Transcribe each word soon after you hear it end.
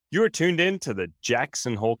You are tuned in to the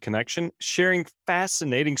Jackson Hole Connection, sharing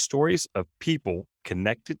fascinating stories of people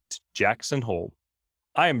connected to Jackson Hole.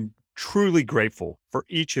 I am truly grateful for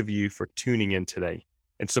each of you for tuning in today.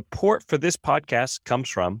 And support for this podcast comes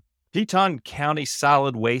from Teton County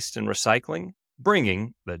Solid Waste and Recycling,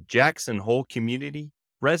 bringing the Jackson Hole community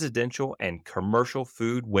residential and commercial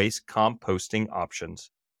food waste composting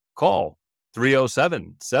options. Call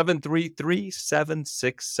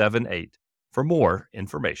 307-733-7678 for more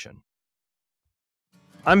information.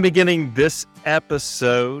 I'm beginning this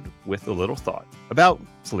episode with a little thought about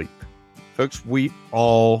sleep. Folks, we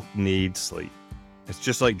all need sleep. It's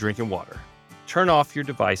just like drinking water. Turn off your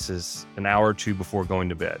devices an hour or two before going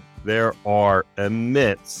to bed. There are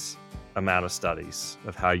immense amount of studies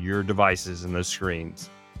of how your devices and those screens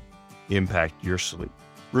impact your sleep.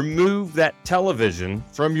 Remove that television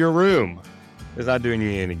from your room. It's not doing you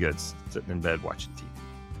any good sitting in bed watching TV.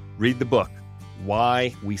 Read the book,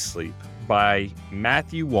 Why We Sleep, by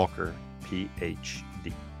Matthew Walker, PhD.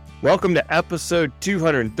 Welcome to episode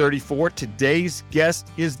 234. Today's guest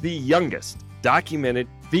is the youngest documented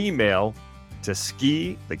female to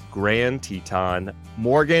ski the Grand Teton,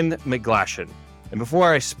 Morgan McGlashon. And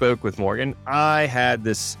before I spoke with Morgan, I had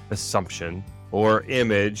this assumption or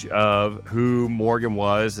image of who Morgan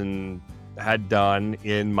was and had done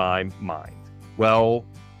in my mind. Well,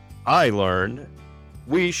 I learned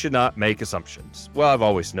we should not make assumptions. Well, I've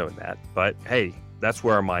always known that, but hey, that's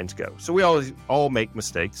where our minds go. So we all make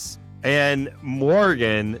mistakes. And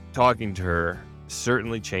Morgan, talking to her,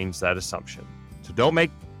 certainly changed that assumption. So don't make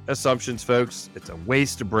assumptions, folks. It's a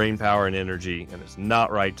waste of brain power and energy, and it's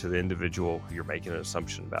not right to the individual who you're making an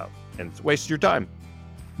assumption about. And it's a waste of your time.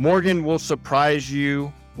 Morgan will surprise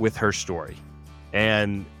you with her story,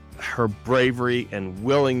 and her bravery and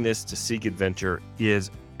willingness to seek adventure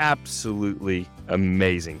is absolutely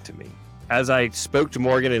amazing to me. As I spoke to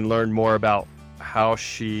Morgan and learned more about how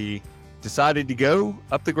she decided to go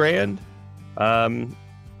up the Grand,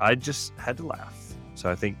 I just had to laugh. So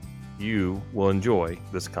I think you will enjoy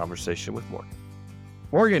this conversation with Morgan.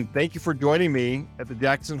 Morgan, thank you for joining me at the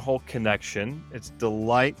Jackson Hole Connection. It's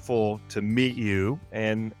delightful to meet you,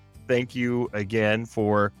 and thank you again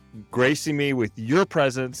for gracing me with your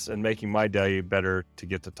presence and making my day better to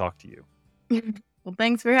get to talk to you. Well,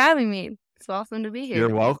 thanks for having me. It's awesome to be here. You're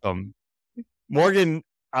welcome. Morgan,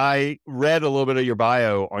 I read a little bit of your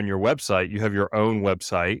bio on your website. You have your own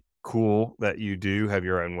website. Cool that you do have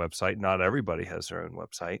your own website. Not everybody has their own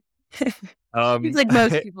website. It's like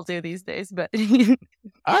most people do these days, but I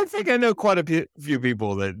think I know quite a few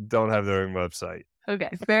people that don't have their own website.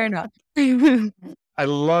 Okay, fair enough. I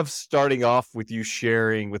love starting off with you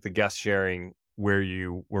sharing, with the guest sharing where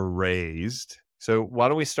you were raised. So why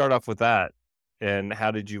don't we start off with that? And how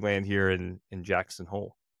did you land here in Jackson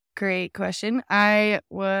Hole? Great question. I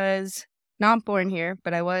was not born here,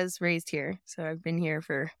 but I was raised here. So I've been here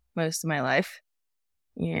for most of my life.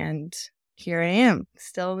 And here I am,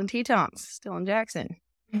 still in Tetons, still in Jackson.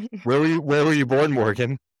 Where were you born,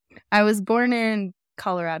 Morgan? I was born in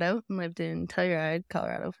Colorado and lived in Telluride,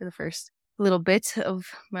 Colorado for the first little bit of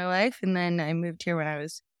my life. And then I moved here when I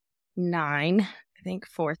was 9, I think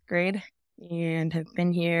 4th grade, and have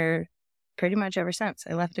been here pretty much ever since.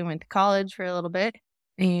 I left and went to college for a little bit,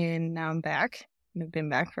 and now I'm back. I've been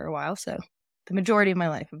back for a while, so the majority of my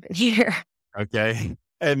life I've been here. Okay.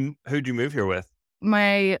 And who'd you move here with?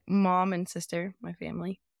 My mom and sister, my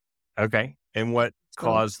family. Okay. And what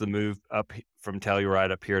caused the move up from Telluride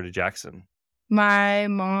up here to Jackson? My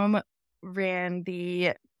mom ran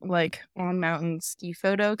the on mountain ski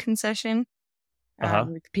photo concession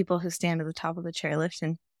with people who stand at the top of the chairlift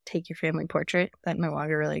and take your family portrait. That no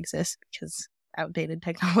longer really exists because outdated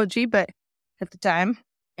technology, but at the time.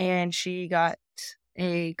 And she got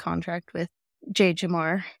a contract with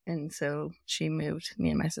JHMR, and so she moved me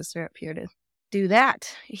and my sister up here to do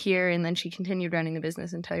that here, and then she continued running the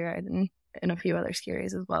business in Telluride and a few other ski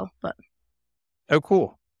areas as well. But oh,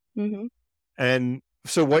 cool. Mm-hmm. And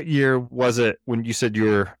so what year was it when you said you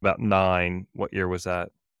were about 9? What year was that?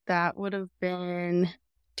 That would have been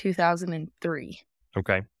 2003.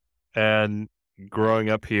 Okay. And growing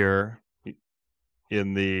up here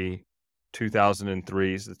in the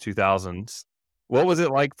 2003s, the 2000s, what was it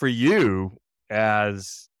like for you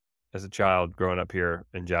as a child growing up here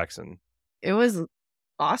in Jackson? It was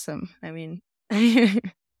awesome. I mean, I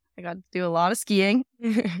got to do a lot of skiing.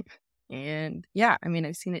 And yeah, I mean,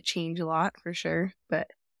 I've seen it change a lot for sure, but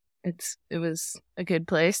it was a good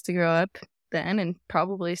place to grow up then, and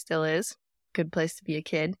probably still is. Good place to be a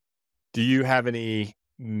kid. Do you have any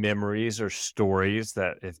memories or stories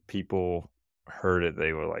that if people heard it,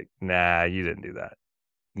 they were like, nah, you didn't do that?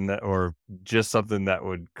 or just something that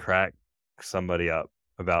would crack somebody up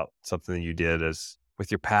about something that you did as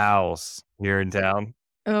with your pals here in town?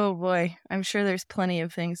 Oh boy, I'm sure there's plenty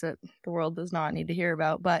of things that the world does not need to hear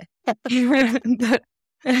about, but I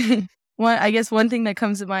guess one thing that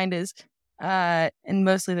comes to mind is, and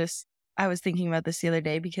mostly this, I was thinking about this the other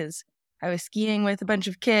day because I was skiing with a bunch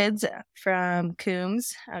of kids from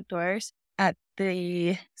Coombs Outdoors at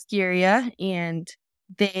the ski area, and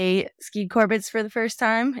they skied Corbett's for the first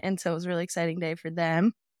time, and so it was a really exciting day for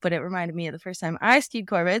them. But it reminded me of the first time I skied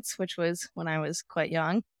Corbett's, which was when I was quite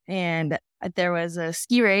young. And there was a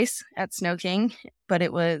ski race at Snow King, but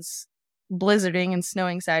it was blizzarding and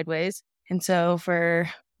snowing sideways. And so for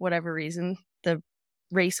whatever reason, the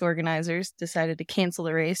race organizers decided to cancel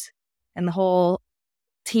the race, and the whole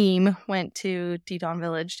team went to Teton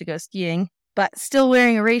Village to go skiing, but still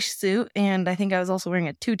wearing a race suit. And I think I was also wearing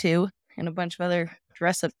a tutu and a bunch of other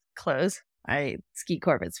dress-up clothes. I skied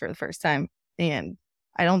Corbett's for the first time, and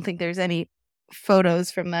I don't think there's any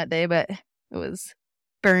photos from that day, but it was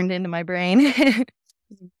burned into my brain. It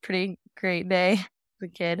was a pretty great day as a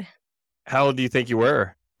kid. How old do you think you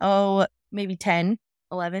were? Oh, maybe 10,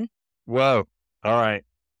 11. Whoa. All right.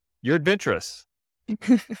 You're adventurous.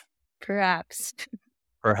 Perhaps.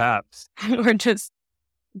 Perhaps. Or just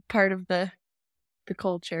part of the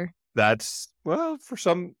culture. That's, well, for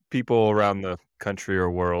some people around the country or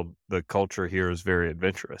world, the culture here is very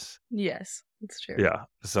adventurous. Yes, it's true. Yeah.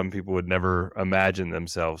 Some people would never imagine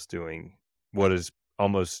themselves doing what is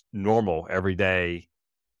almost normal, everyday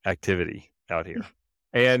activity out here.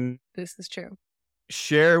 And this is true.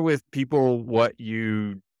 Share with people what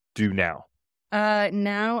you do now.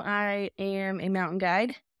 Now I am a mountain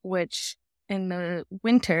guide, which in the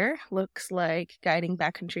winter looks like guiding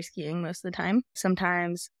backcountry skiing most of the time.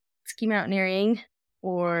 Sometimes ski mountaineering,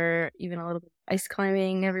 or even a little bit of ice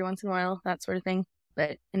climbing every once in a while, that sort of thing.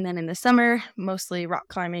 And then in the summer, mostly rock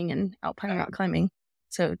climbing and alpine rock climbing.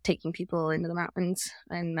 So taking people into the mountains,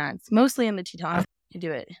 and that's mostly in the Tetons. You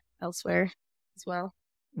do it elsewhere as well.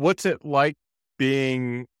 What's it like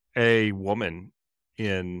being a woman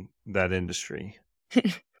in that industry?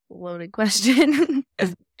 Loaded question.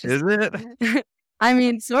 Isn't it? I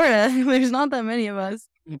mean, sort of. There's not that many of us.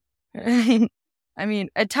 I mean,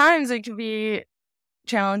 at times it can be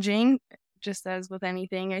challenging, just as with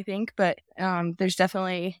anything, I think. But there's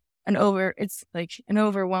definitely it's like an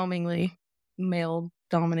overwhelmingly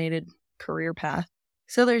male-dominated career path.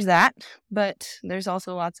 So there's that. But there's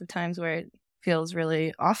also lots of times where it feels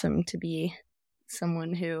really awesome to be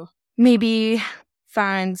someone who maybe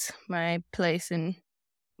finds my place in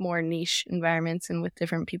more niche environments and with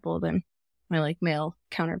different people than my male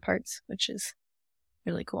counterparts, which is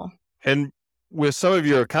really cool. And with some of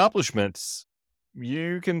your accomplishments,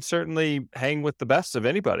 you can certainly hang with the best of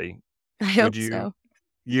anybody. I hope so.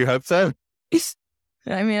 You hope so?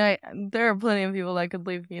 I mean, there are plenty of people that could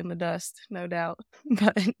leave me in the dust, no doubt.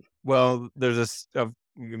 But well, there's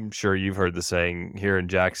I'm sure you've heard the saying here in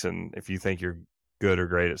Jackson, if you think you're good or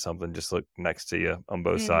great at something, just look next to you on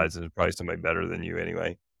both sides, and there's probably somebody better than you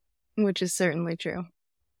anyway. Which is certainly true.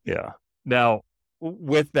 Yeah. Now,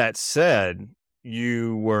 with that said,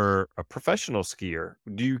 you were a professional skier.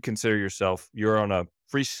 Do you consider yourself, you're a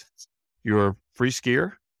free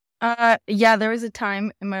skier? Yeah, there was a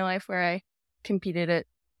time in my life where I competed at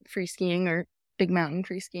free skiing or big mountain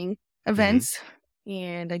free skiing events,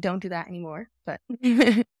 and I don't do that anymore, but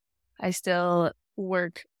I still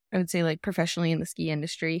work, I would say, professionally in the ski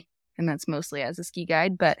industry, and that's mostly as a ski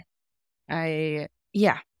guide, but I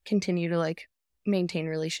continue to maintain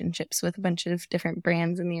relationships with a bunch of different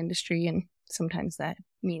brands in the industry, and sometimes that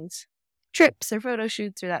means trips or photo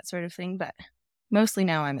shoots or that sort of thing, but mostly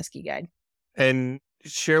now I'm a ski guide. And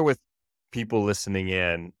share with people listening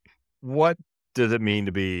in, what does it mean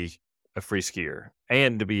to be a free skier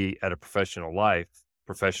and to be at a professional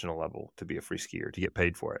level, to be a free skier, to get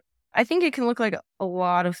paid for it? I think it can look like a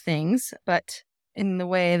lot of things, but in the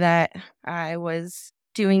way that I was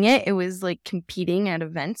doing it, it was competing at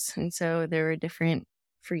events. And so there were different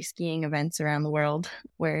free skiing events around the world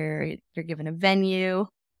where you're given a venue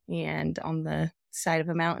and on the side of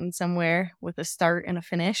a mountain somewhere with a start and a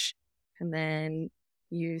finish. And then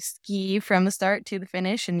you ski from the start to the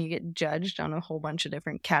finish, and you get judged on a whole bunch of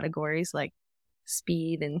different categories like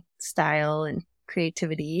speed and style and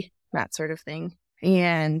creativity, that sort of thing.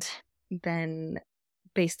 And then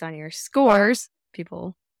based on your scores,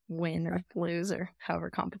 people win or lose, or however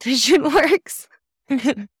competition works.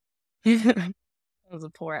 That was a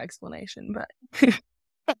poor explanation, but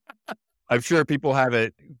I'm sure people have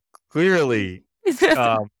it clearly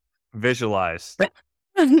visualized.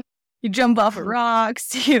 You jump off of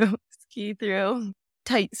rocks, you ski through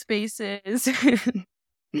tight spaces.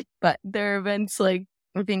 But there are events like,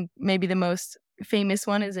 I think maybe the most famous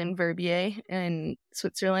one is in Verbier in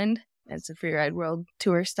Switzerland. It's a freeride world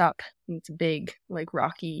tour stop. It's a big, like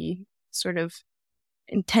rocky, sort of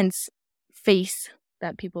intense face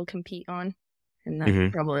that people compete on. And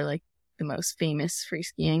that's probably like the most famous free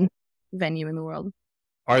skiing venue in the world.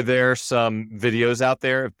 Are there some videos out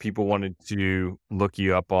there if people wanted to look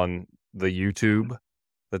you up on the YouTube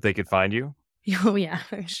that they could find you? Oh, yeah,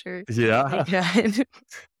 for sure. Yeah.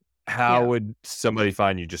 How Yeah. would somebody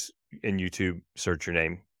find you? Just in YouTube, search your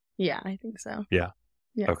name? Yeah, I think so. Yeah.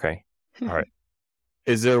 Yeah. Okay. All right.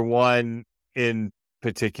 Is there one in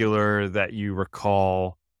particular that you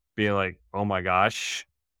recall being like, oh my gosh,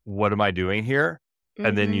 what am I doing here?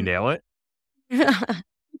 And then you nail it?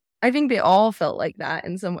 I think they all felt like that.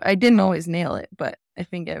 And I didn't always nail it, but I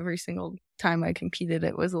think every single time I competed,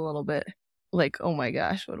 it was a little bit like, oh my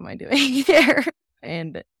gosh, what am I doing here?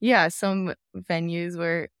 And yeah, some venues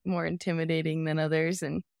were more intimidating than others.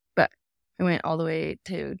 But I went all the way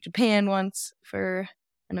to Japan once for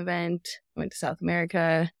an event. I went to South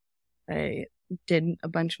America. I did a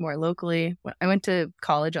bunch more locally. I went to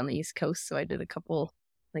college on the East Coast, so I did a couple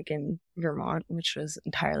like in Vermont, which was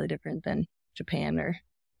entirely different than Japan, or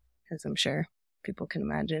as I'm sure people can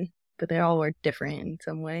imagine. But they all were different in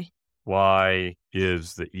some way. Why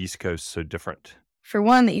is the East Coast so different? For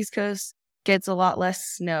one, the East Coast gets a lot less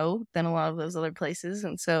snow than a lot of those other places.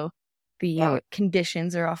 And so the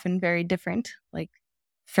conditions are often very different. Like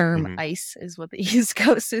firm ice is what the East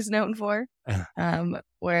Coast is known for.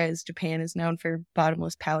 Whereas Japan is known for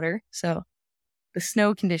bottomless powder. So the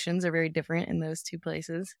snow conditions are very different in those two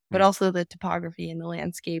places, but also the topography and the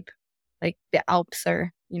landscape. Like the Alps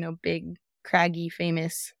are, big, craggy,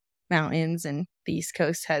 famous mountains, and the East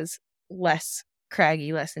Coast has less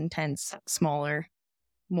craggy, less intense, smaller,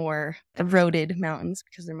 more eroded mountains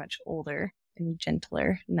because they're much older and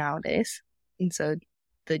gentler nowadays. And so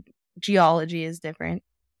the geology is different.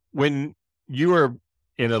 When you were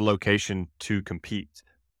in a location to compete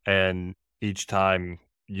and each time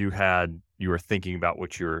you were thinking about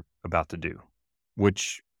what you're about to do,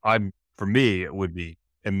 which for me, it would be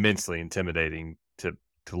immensely intimidating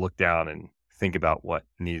to look down and think about what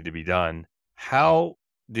needed to be done. How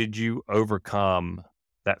did you overcome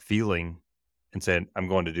that feeling and said, I'm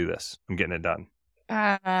going to do this. I'm getting it done?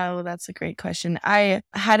 Well, that's a great question. I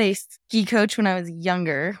had a ski coach when I was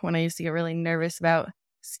younger, when I used to get really nervous about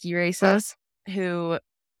ski races, who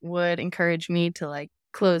would encourage me to like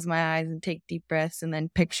close my eyes and take deep breaths and then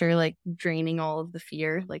picture like draining all of the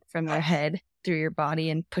fear like from your head through your body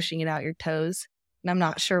and pushing it out your toes. And I'm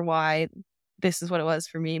not sure why this is what it was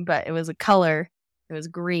for me, but it was a color. It was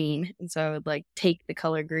green. And so I would like take the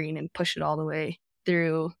color green and push it all the way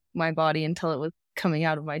through my body until it was coming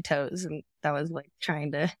out of my toes. And that was like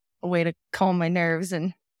a way to calm my nerves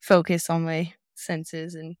and focus on my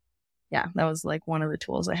senses. And yeah, that was like one of the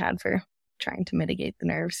tools I had for trying to mitigate the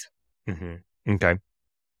nerves. Mm-hmm. Okay.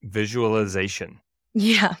 Visualization.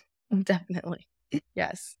 Yeah, definitely.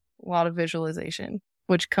 Yes. A lot of visualization,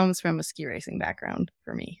 which comes from a ski racing background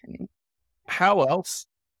for me. I mean, how else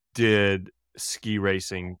did ski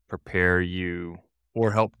racing prepare you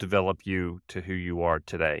or help develop you to who you are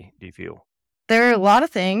today, do you feel? There are a lot of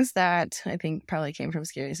things that I think probably came from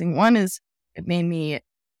ski racing. One is it made me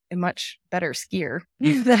a much better skier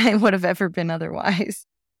than I would have ever been otherwise,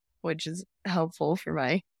 which is helpful for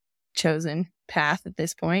my chosen path at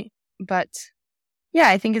this point. But yeah,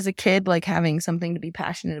 I think as a kid, like having something to be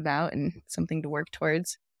passionate about and something to work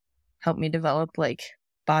towards helped me develop like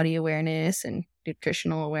body awareness and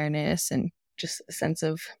nutritional awareness and just a sense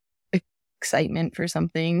of excitement for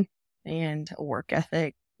something and a work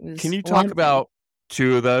ethic. Can you talk about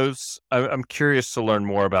two of those? I'm curious to learn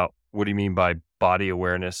more about what do you mean by body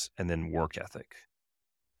awareness and then work ethic?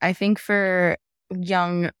 I think for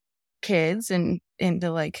young kids and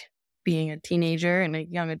into like being a teenager and a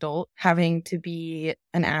young adult, having to be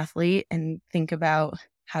an athlete and think about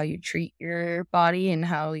how you treat your body and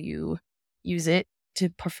how you use it to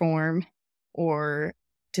perform or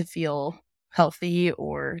to feel healthy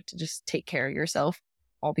or to just take care of yourself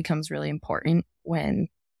all becomes really important when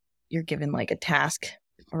you're given like a task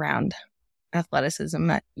around athleticism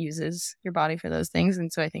that uses your body for those things.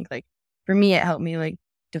 And so I think like for me, it helped me like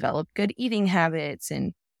develop good eating habits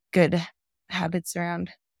and good habits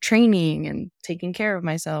around training and taking care of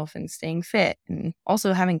myself and staying fit and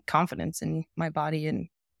also having confidence in my body and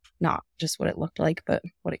not just what it looked like, but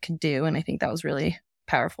what it could do. And I think that was really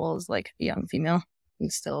powerful as like a young female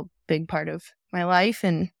and still a big part of my life.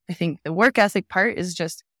 And I think the work ethic part is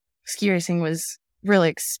just ski racing was really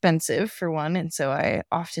expensive for one. And so I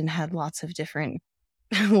often had lots of different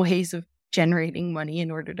ways of generating money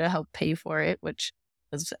in order to help pay for it, which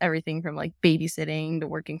was everything from like babysitting to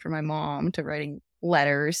working for my mom to writing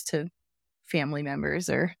letters to family members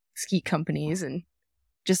or ski companies, and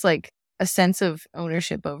just like a sense of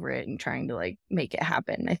ownership over it and trying to like make it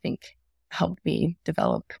happen, I think helped me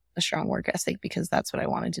develop a strong work ethic, because that's what I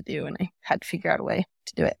wanted to do and I had to figure out a way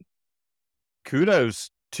to do it.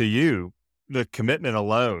 Kudos to you. The commitment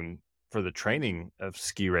alone for the training of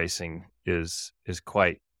ski racing is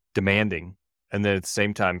quite demanding. And then at the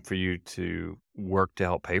same time for you to work to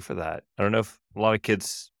help pay for that. I don't know if a lot of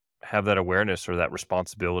kids have that awareness or that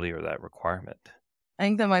responsibility or that requirement. I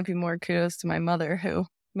think that might be more kudos to my mother, who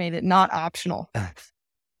made it not optional.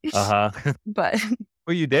 But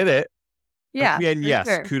well, you did it. Yeah. And yes,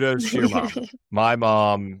 sure. Kudos to your mom. My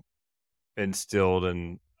mom instilled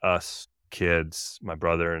in us kids, my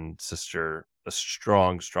brother and sister, a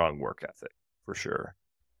strong work ethic for sure.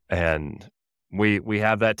 And we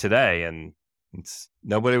have that today, and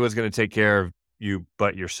nobody was going to take care of you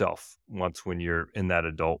but yourself when you're in that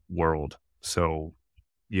adult world. So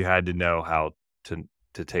you had to know how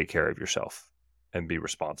to take care of yourself and be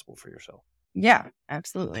responsible for yourself. Yeah,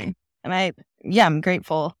 absolutely. And I'm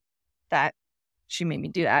grateful that she made me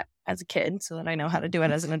do that as a kid so that I know how to do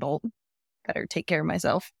it as an adult, better take care of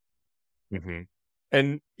myself. Mm-hmm.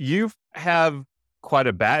 And you have quite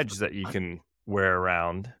a badge that you can wear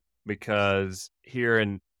around, because here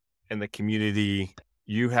in the community,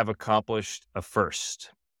 you have accomplished a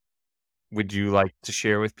first. Would you like to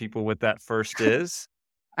share with people what that first is?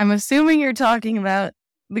 I'm assuming you're talking about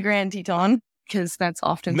the Grand Teton, because that's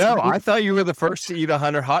often... No, I thought you were the first to eat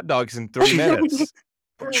 100 hot dogs in 3 minutes.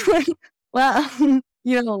 Well,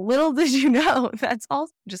 little did you know, that's all.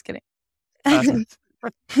 Just kidding.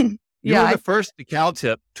 You were the first to cow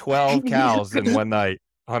tip 12 cows in one night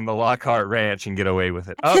on the Lockhart Ranch and get away with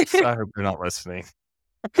it. Oops, I hope you're not listening.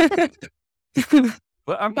 But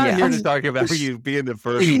I'm not here to talk about you being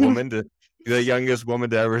the youngest woman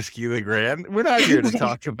to ever ski the Grand. We're not here to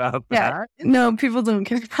talk about that. No, people don't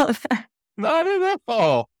care about that. Not at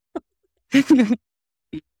all.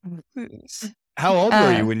 How old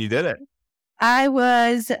were you when you did it? I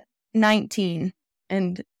was 19.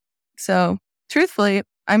 And so, truthfully,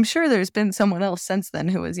 I'm sure there's been someone else since then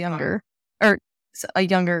who was younger, or a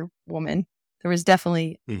younger woman. There was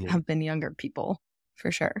definitely have been younger people,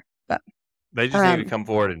 for sure. But they just need to come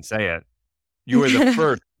forward and say it. You were the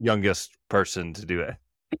first youngest person to do it.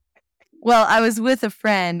 Well, I was with a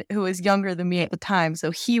friend who was younger than me at the time,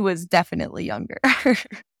 so he was definitely younger.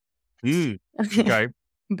 Okay.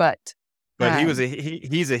 But he was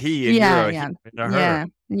he's a he, and you're a her.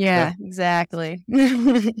 Yeah, exactly.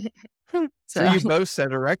 So you both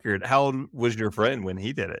set a record. How old was your friend when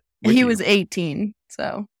he did it? He was 18,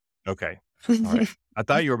 so. Okay. All right. I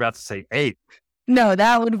thought you were about to say 8. No,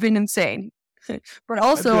 that would have been insane. But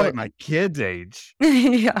also at my kid's age.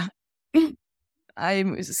 Yeah.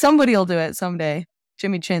 Somebody will do it someday.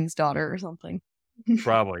 Jimmy Chin's daughter or something.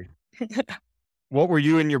 Probably. What were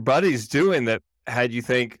you and your buddies doing that had you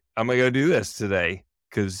think, I'm going to go do this today?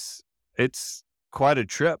 Because it's quite a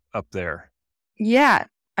trip up there. Yeah,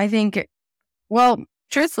 I think,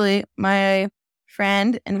 truthfully, my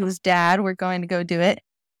friend and his dad were going to go do it.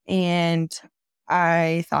 And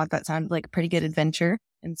I thought that sounded like a pretty good adventure.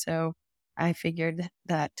 And so I figured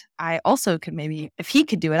that I also could maybe, if he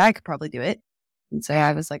could do it, I could probably do it. And so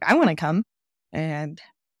I was like, I want to come. And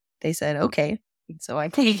they said, okay. And so I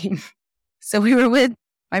came. So we were with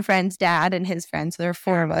my friend's dad and his friends. So there were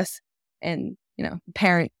 4 of us. And, the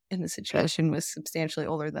parent in the situation was substantially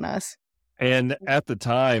older than us. And at the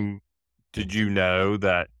time, did you know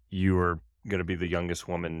that you were going to be the youngest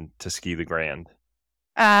woman to ski the Grand?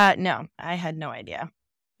 No, I had no idea,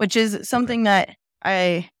 which is something that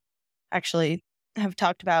I actually have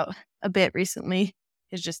talked about a bit recently,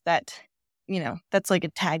 is just that, that's like a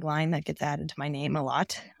tagline that gets added to my name a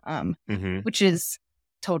lot, which is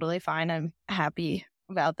totally fine. I'm happy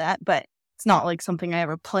about that, but it's not like something I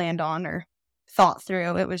ever planned on or thought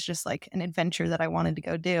through. It was just like an adventure that I wanted to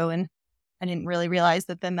go do. And I didn't really realize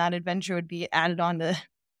that then that adventure would be added on to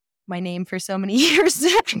my name for so many years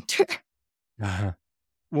after.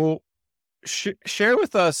 Well, share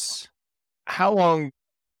with us, how long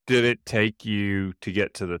did it take you to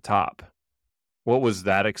get to the top? What was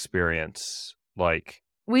that experience like?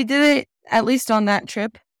 We did it, at least on that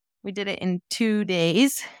trip, we did it in 2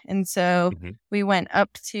 days. And so we went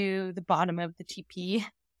up to the bottom of the TP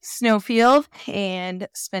snowfield and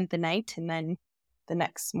spent the night. And then the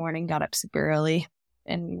next morning got up super early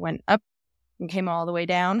and went up and came all the way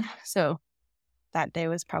down. So that day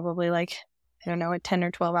was probably like, I don't know, a 10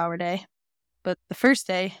 or 12 hour day. But the first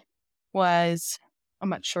day was a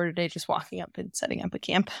much shorter day just walking up and setting up a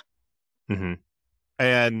camp. Mm-hmm.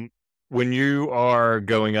 And when you are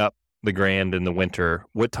going up the Grand in the winter,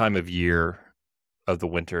 what time of year of the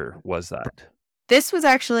winter was that? This was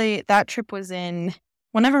actually, that trip was in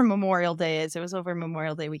whenever Memorial Day is. It was over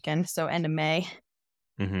Memorial Day weekend, so end of May.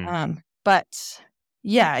 Mm-hmm. But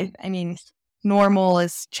yeah, I mean, normal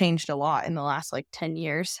has changed a lot in the last 10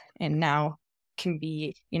 years, and now can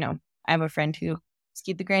be, I have a friend who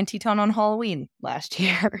skied the Grand Teton on Halloween last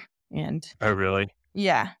year. And oh, really?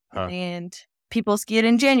 Yeah. Huh. And people ski it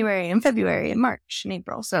in January and February and March and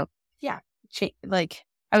April. So yeah,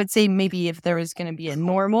 I would say maybe if there was going to be a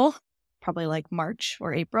normal, probably March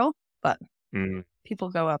or April, but people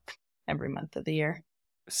go up every month of the year.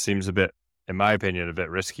 Seems a bit, in my opinion, a bit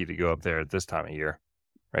risky to go up there at this time of year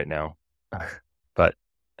right now. But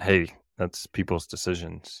hey, that's people's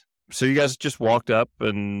decisions. So you guys just walked up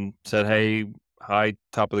and said, hey, hi,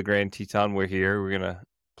 top of the Grand Teton, we're here. We're going to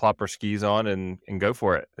plop our skis on and go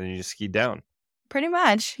for it. And you just skied down. Pretty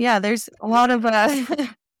much. Yeah, there's a lot of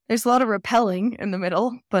there's a lot of rappelling in the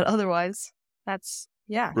middle, but otherwise that's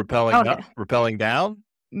Rappelling down?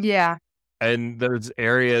 Yeah. And there's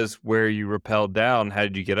areas where you rappelled down. How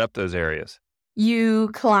did you get up those areas? You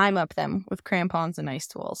climb up them with crampons and ice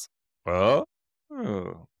tools. Oh,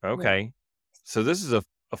 okay. Yeah. So this is a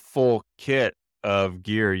full kit of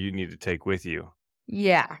gear you need to take with you.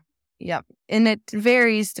 Yeah. Yep. And it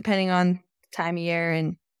varies depending on the time of year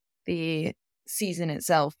and the season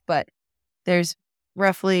itself, but there's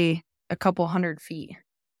roughly a couple 100 feet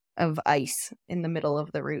of ice in the middle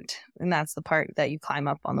of the route. And that's the part that you climb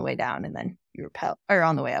up on the way down, and then you rappel, or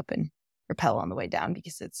on the way up and rappel on the way down,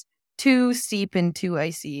 because it's too steep and too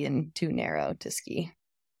icy and too narrow to ski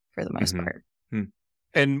for the most part.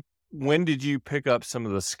 And when did you pick up some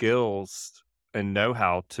of the skills and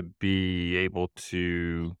know-how to be able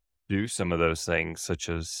to do some of those things, such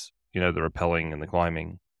as, the rappelling and the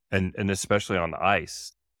climbing, and especially on the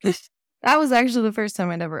ice? That was actually the first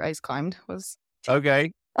time I'd ever ice climbed, was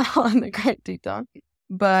okay on the Grand Teton.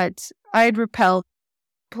 But I'd rappelled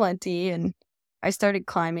plenty, and I started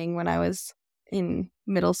climbing when I was in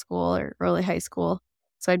middle school or early high school.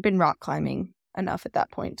 So I'd been rock climbing enough at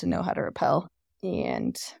that point to know how to rappel.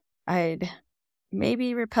 And I'd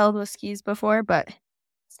maybe rappelled with skis before, but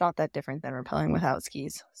it's not that different than rappelling without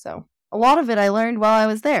skis. So a lot of it I learned while I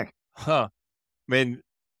was there. Huh. I mean,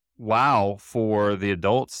 wow, for the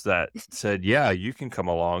adults that said, yeah, you can come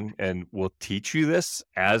along and we'll teach you this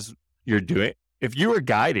as you're doing it. If you were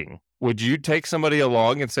guiding, would you take somebody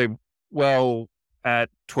along and say, well, at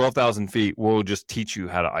 12,000 feet, we'll just teach you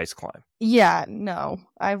how to ice climb? Yeah, no,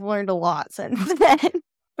 I've learned a lot since then.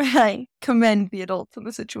 I commend the adults in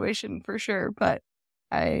the situation for sure. But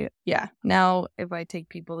now if I take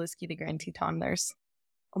people to ski the Grand Teton, there's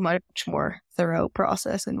a much more thorough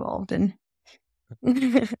process involved in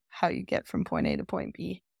how you get from point A to point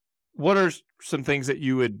B. What are some things that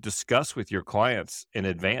you would discuss with your clients in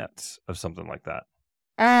advance of something like that?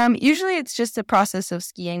 Usually it's just a process of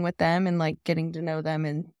skiing with them and getting to know them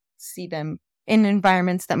and see them in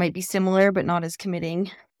environments that might be similar but not as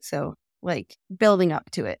committing. So building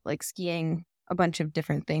up to it, skiing a bunch of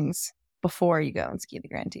different things before you go and ski the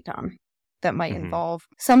Grand Teton. That might involve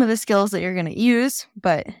some of the skills that you're going to use,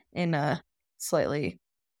 but in a slightly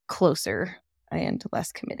closer and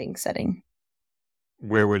less committing setting.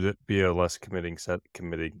 Where would it be a less committing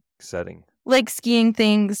setting? Skiing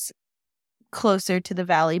things closer to the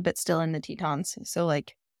valley, but still in the Tetons. So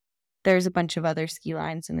there's a bunch of other ski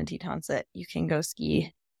lines in the Tetons that you can go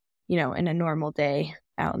ski, in a normal day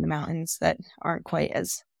out in the mountains that aren't quite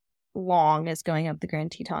as long as going up the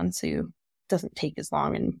Grand Teton. So it doesn't take as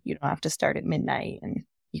long, and you don't have to start at midnight, and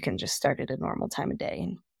you can just start at a normal time of day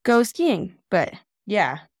and go skiing. But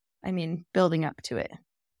yeah, I mean, building up to it.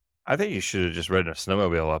 I think you should have just ridden a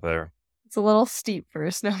snowmobile up there. It's a little steep for a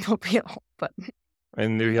snowmobile, but...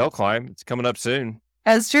 And the hill climb, it's coming up soon.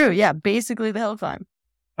 That's true. Yeah, basically the hill climb.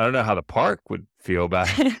 I don't know how the park would feel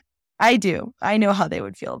about it. I do. I know how they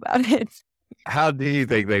would feel about it. How do you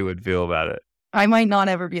think they would feel about it? I might not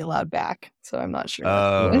ever be allowed back, so I'm not sure.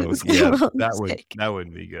 Oh, yeah, that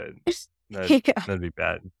wouldn't be good. That'd be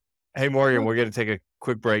bad. Hey, Morgan, we're going to take a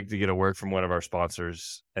quick break to get a word from one of our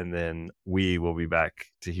sponsors, and then we will be back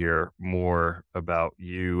to hear more about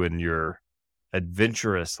you and your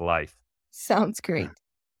adventurous life. Sounds great.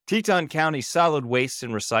 Teton County Solid Waste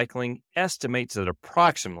and Recycling estimates that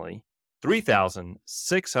approximately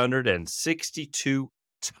 3,662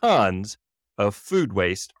 tons of food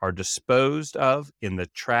waste are disposed of in the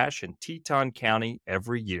trash in Teton County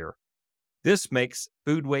every year. This makes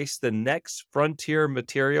food waste the next frontier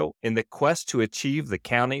material in the quest to achieve the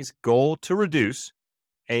county's goal to reduce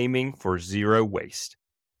aiming for zero waste.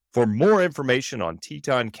 For more information on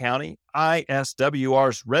Teton County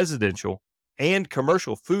ISWR's residential and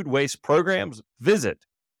commercial food waste programs, visit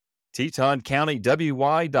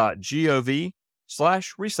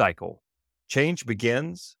TetonCountyWY.gov/recycle. Change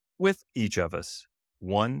begins with each of us,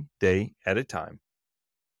 one day at a time.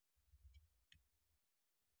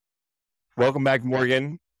 Welcome back,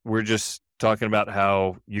 Morgan. We're just talking about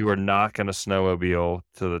how you are not going to snowmobile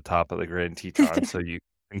to the top of the Grand Teton, so you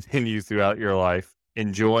continue throughout your life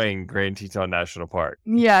enjoying Grand Teton National Park.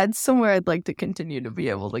 Yeah, it's somewhere I'd like to continue to be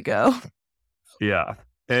able to go. Yeah.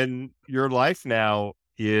 And your life now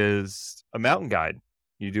is a mountain guide.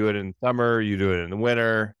 You do it in summer, you do it in the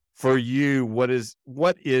winter. For you, what is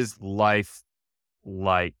life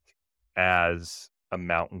like as a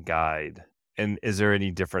mountain guide? And is there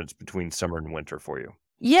any difference between summer and winter for you?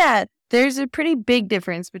 Yeah, there's a pretty big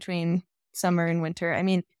difference between summer and winter. I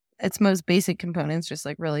mean, its most basic components, just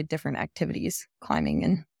like really different activities. Climbing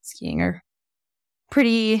and skiing are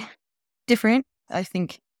pretty different. I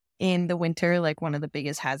think in the winter, like one of the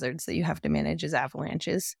biggest hazards that you have to manage is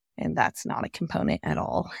avalanches. And that's not a component at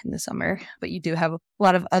all in the summer. But you do have a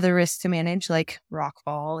lot of other risks to manage, like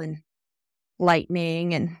rockfall and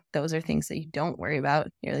lightning. And those are things that you don't worry about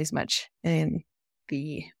nearly as much in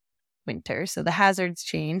the winter. So the hazards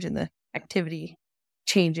change and the activity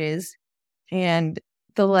changes. And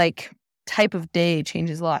the type of day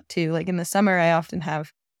changes a lot too. Like in the summer, I often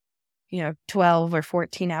have 12 or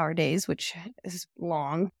 14-hour days, which is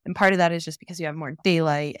long. And part of that is just because you have more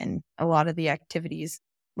daylight and a lot of the activities.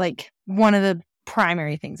 Like one of the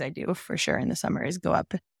primary things I do for sure in the summer is go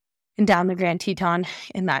up and down the Grand Teton.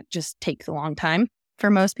 And that just takes a long time for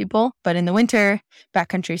most people. But in the winter,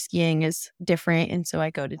 backcountry skiing is different. And so I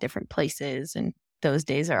go to different places. And those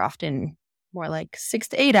days are often more like 6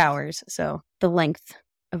 to 8 hours. So the length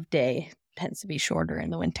of day tends to be shorter in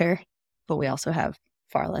the winter. But we also have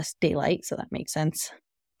far less daylight, so that makes sense.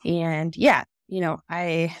 And yeah,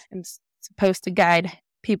 I am supposed to guide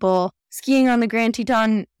people skiing on the Grand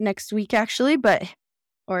Teton next week, actually,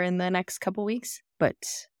 or in the next couple weeks. But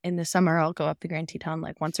in the summer, I'll go up the Grand Teton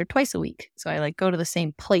like once or twice a week. So I go to the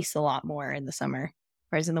same place a lot more in the summer.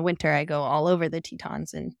 Whereas in the winter, I go all over the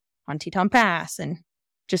Tetons and on Teton Pass and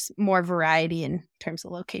just more variety in terms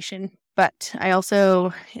of location. But I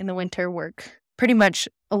also, in the winter, work pretty much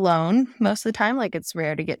alone most of the time. Like it's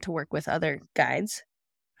rare to get to work with other guides.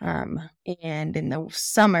 And in the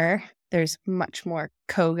summer, there's much more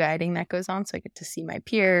co-guiding that goes on. So I get to see my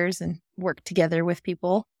peers and work together with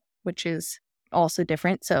people, which is also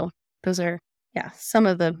different. So those are, some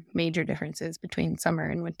of the major differences between summer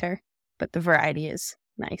and winter. But the variety is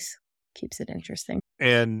nice, keeps it interesting.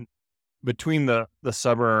 And between the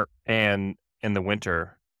summer and the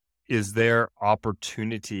winter, is there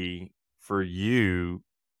opportunity for you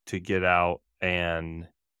to get out and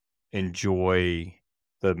enjoy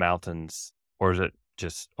the mountains, or is it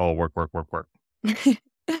just all work?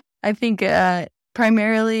 I think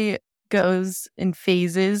primarily goes in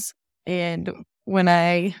phases. And when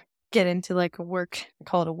I get into a work, I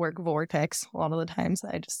call it a work vortex, a lot of the times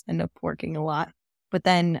I just end up working a lot. But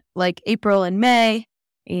then April and May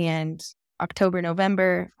and October,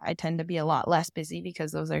 November, I tend to be a lot less busy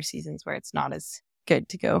because those are seasons where it's not as good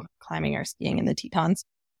to go climbing or skiing in the Tetons.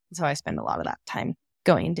 So I spend a lot of that time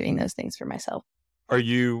going and doing those things for myself. Are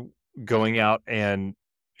you going out and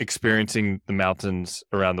experiencing the mountains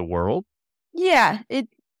around the world? Yeah, it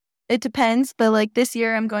depends. But this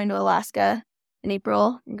year I'm going to Alaska in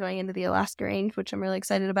April. I'm going into the Alaska Range, which I'm really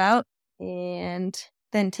excited about. And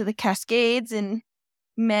then to the Cascades in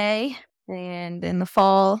May. And in the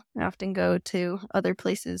fall, I often go to other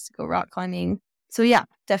places to go rock climbing. So yeah,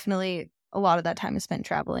 definitely a lot of that time is spent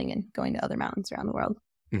traveling and going to other mountains around the world.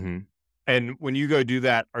 Mm-hmm. And when you go do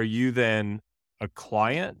that, are you then a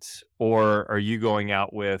client, or are you going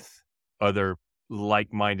out with other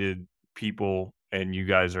like-minded people and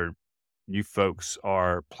you folks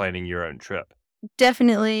are planning your own trip?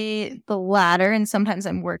 Definitely the latter. And sometimes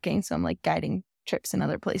I'm working, so I'm guiding trips in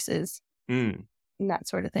other places and that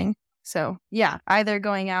sort of thing. So yeah, either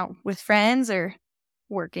going out with friends or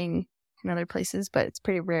working in other places, but it's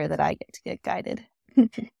pretty rare that I get guided. I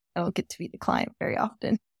don't get to be the client very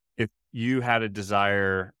often. If you had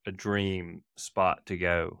a dream spot to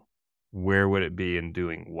go, where would it be and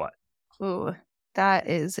doing what? Ooh, that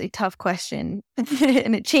is a tough question.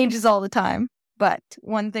 And it changes all the time. But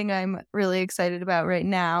one thing I'm really excited about right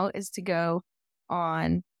now is to go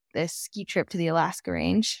on this ski trip to the Alaska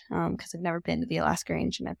Range, because I've never been to the Alaska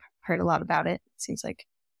Range and I've heard a lot about it. It seems like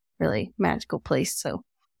a really magical place. So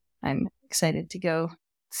I'm excited to go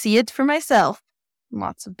see it for myself.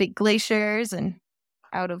 Lots of big glaciers and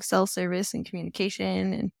out of cell service and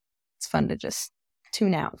communication, and it's fun to just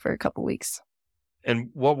tune out for a couple weeks. And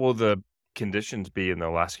what will the conditions be in the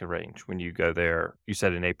Alaska range when you go there? You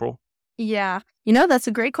said in April? Yeah. That's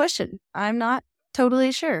a great question. I'm not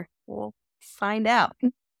totally sure. We'll find out.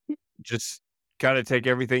 Just kind of take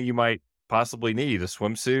everything you might possibly need: a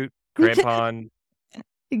swimsuit, crampon.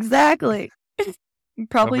 Exactly.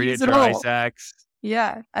 Probably use it all. Ice axe.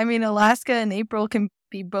 Yeah. I mean, Alaska in April can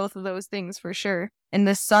be both of those things for sure. And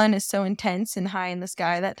the sun is so intense and high in the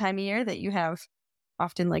sky that time of year that you have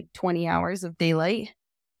often like 20 hours of daylight.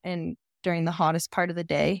 And during the hottest part of the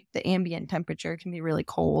day, the ambient temperature can be really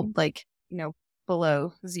cold, like,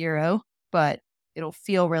 below 0, but it'll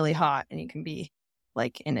feel really hot and you can be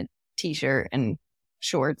like in a t-shirt and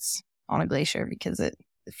shorts on a glacier because it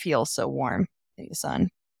feels so warm in the sun.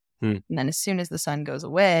 And then as soon as the sun goes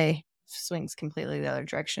away, swings completely the other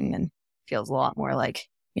direction and feels a lot more like,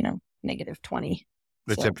 -20.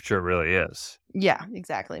 The temperature really is. Yeah,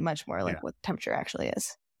 exactly. Much more like what the temperature actually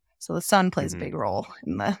is. So the sun plays a big role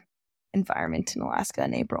in the environment in Alaska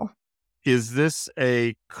in April. Is this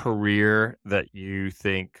a career that you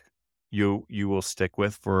think you will stick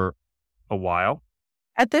with for a while?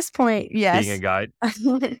 At this point, yes. Being a guide?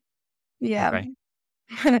 Yeah.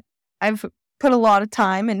 Okay. I've put a lot of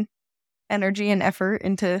time and energy and effort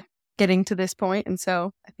into getting to this point, and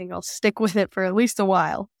so I think I'll stick with it for at least a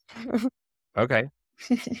while. Okay.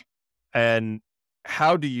 And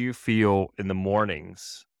how do you feel in the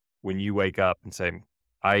mornings when you wake up and say,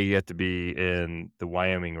 I get to be in the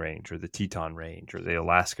Wyoming range or the Teton range or the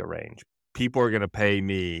Alaska range? People are going to pay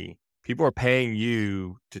me. People are paying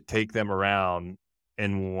you to take them around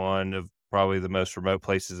in one of probably the most remote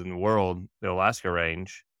places in the world, the Alaska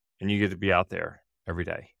range, and you get to be out there every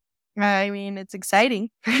day. I mean, it's exciting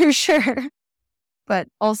for sure. But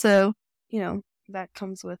also, that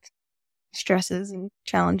comes with stresses and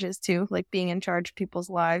challenges too. Like being in charge of people's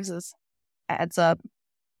lives adds up.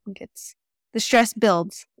 The stress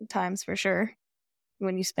builds at times for sure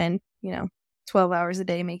when you spend, 12 hours a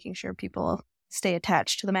day making sure people stay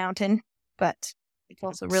attached to the mountain. But it's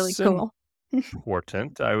also really cool.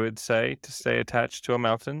 Important, I would say, to stay attached to a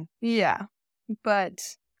mountain. Yeah. But,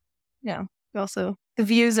 also the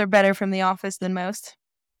views are better from the office than most.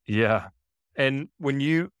 Yeah. And when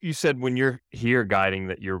you said when you're here guiding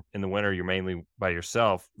that you're in the winter, you're mainly by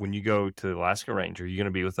yourself. When you go to the Alaska range, are you going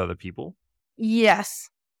to be with other people? Yes.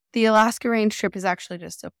 The Alaska range trip is actually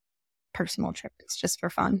just a personal trip. It's just for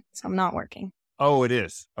fun. So I'm not working. Oh, it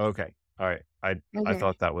is. Okay. All right. I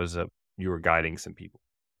thought that was you were guiding some people.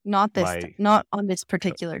 Not on this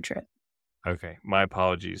particular trip. Okay. My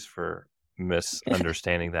apologies for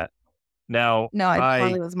misunderstanding that. Now, no, it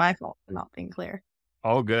probably was my fault for not being clear.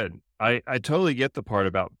 All good. I totally get the part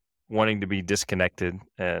about wanting to be disconnected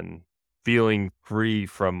and feeling free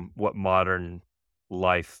from what modern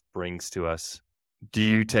life brings to us. Do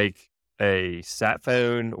you take a sat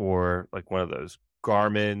phone or like one of those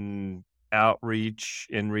Garmin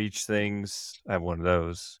inReach things? I have one of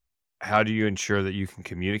those. How do you ensure that you can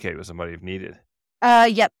communicate with somebody if needed?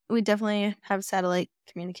 Yep. We definitely have satellite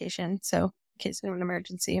communication. So in case of an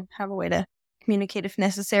emergency, have a way to communicate if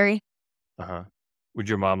necessary. Uh-huh. Would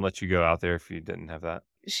your mom let you go out there if you didn't have that?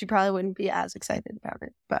 She probably wouldn't be as excited about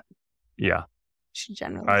it, but yeah, she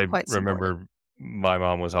generally is quite supportive. Remember my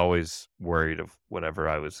mom was always worried of whatever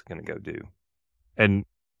I was going to go do. And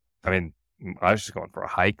I mean, I was just going for a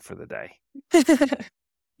hike for the day.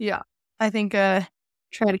 Yeah. I think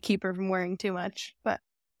try to keep her from worrying too much, but.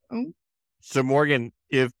 So Morgan,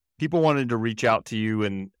 if people wanted to reach out to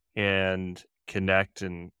you and connect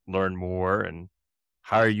and learn more and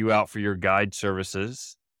hire you out for your guide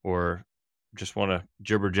services or just want to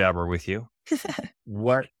jibber jabber with you,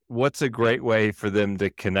 what's a great way for them to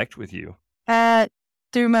connect with you?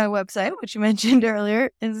 Through my website, which you mentioned earlier,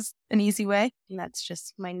 is an easy way. And that's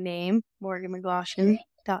just my name,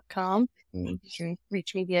 morganmcglashon.com. You can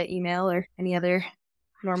reach me via email or any other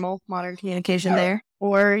normal modern communication there.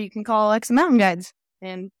 Or you can call Exum Mountain Guides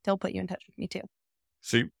and they'll put you in touch with me too.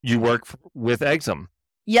 So you work with Exum?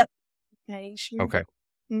 Yep. I sure okay.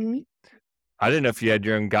 Mm-hmm. I didn't know if you had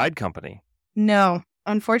your own guide company. No,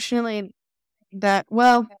 unfortunately,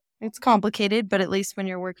 it's complicated, but at least when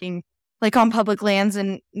you're working like on public lands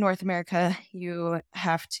in North America, you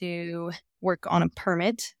have to work on a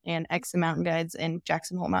permit, and Exum Mountain Guides and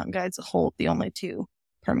Jackson Hole Mountain Guides hold the only 2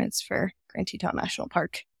 permits for Grand Teton National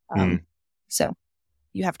Park. So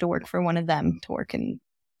you have to work for one of them to work in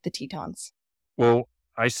the Tetons. Well,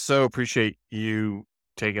 I so appreciate you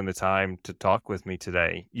taking the time to talk with me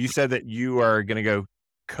today. You said that you are going to go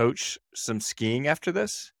coach some skiing after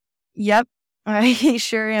this? Yep, I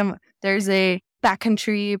sure am. There's a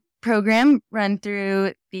backcountry program run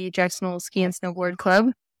through the Jackson Hole Ski and Snowboard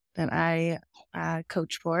Club that I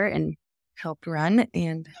coach for and help run.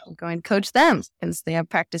 And I'm going to coach them since they have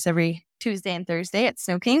practice every Tuesday and Thursday at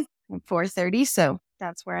Snow King at 4:30. So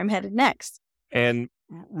that's where I'm headed next. And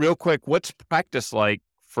real quick, what's practice like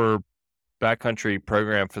for backcountry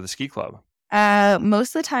program for the ski club?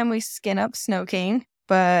 Most of the time we skin up Snow King,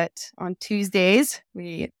 but on Tuesdays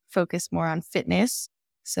we focus more on fitness.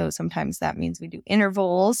 So sometimes that means we do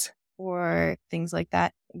intervals or things like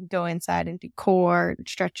that. We go inside and do core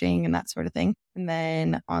stretching and that sort of thing. And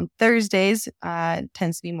then on Thursdays, it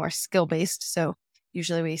tends to be more skill based. So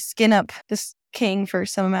usually we skin up this king for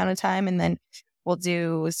some amount of time, and then we'll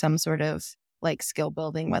do some sort of like skill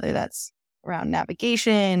building, whether that's around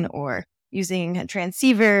navigation or using a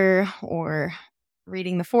transceiver or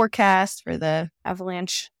reading the forecast for the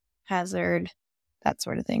avalanche hazard, that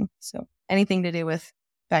sort of thing. So anything to do with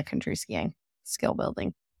backcountry skiing, skill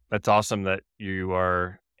building. That's awesome that you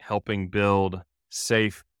are helping build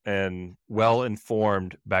safe and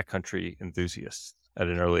well-informed backcountry enthusiasts at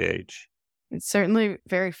an early age. It's certainly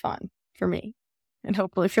very fun for me and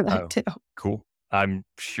hopefully for them too. Cool. I'm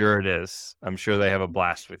sure it is. I'm sure they have a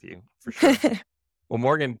blast with you for sure. Well,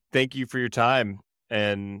 Morgan, thank you for your time,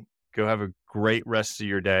 and go have a great rest of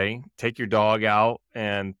your day. Take your dog out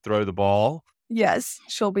and throw the ball. Yes,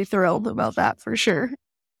 she'll be thrilled about that for sure.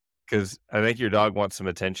 Because I think your dog wants some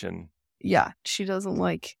attention. Yeah, she doesn't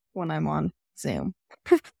like when I'm on Zoom.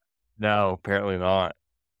 No, apparently not.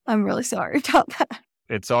 I'm really sorry about that.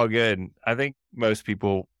 It's all good. I think most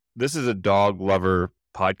people, this is a dog lover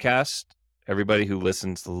podcast. Everybody who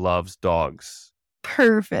listens loves dogs.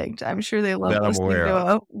 Perfect. I'm sure they love listening to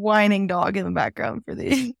a whining dog in the background for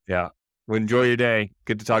these. Yeah. Well, enjoy your day.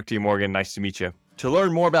 Good to talk to you, Morgan. Nice to meet you. To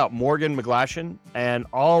learn more about Morgan McGlashon and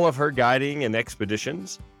all of her guiding and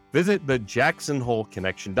expeditions, visit the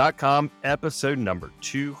JacksonHoleConnection.com, episode number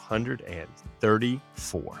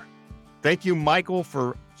 234. Thank you, Michael,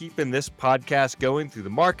 for keeping this podcast going through the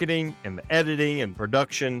marketing and the editing and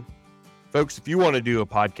production. Folks, if you want to do a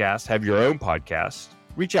podcast, have your own podcast,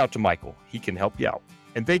 reach out to Michael. He can help you out.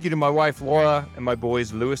 And thank you to my wife, Laura, and my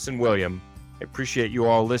boys, Lewis and William. I appreciate you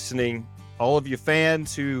all listening. All of you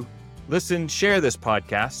fans who listen, share this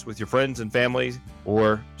podcast with your friends and family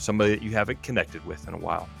or somebody that you haven't connected with in a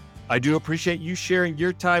while. I do appreciate you sharing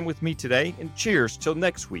your time with me today, and cheers till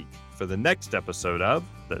next week for the next episode of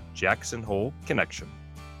the Jackson Hole Connection.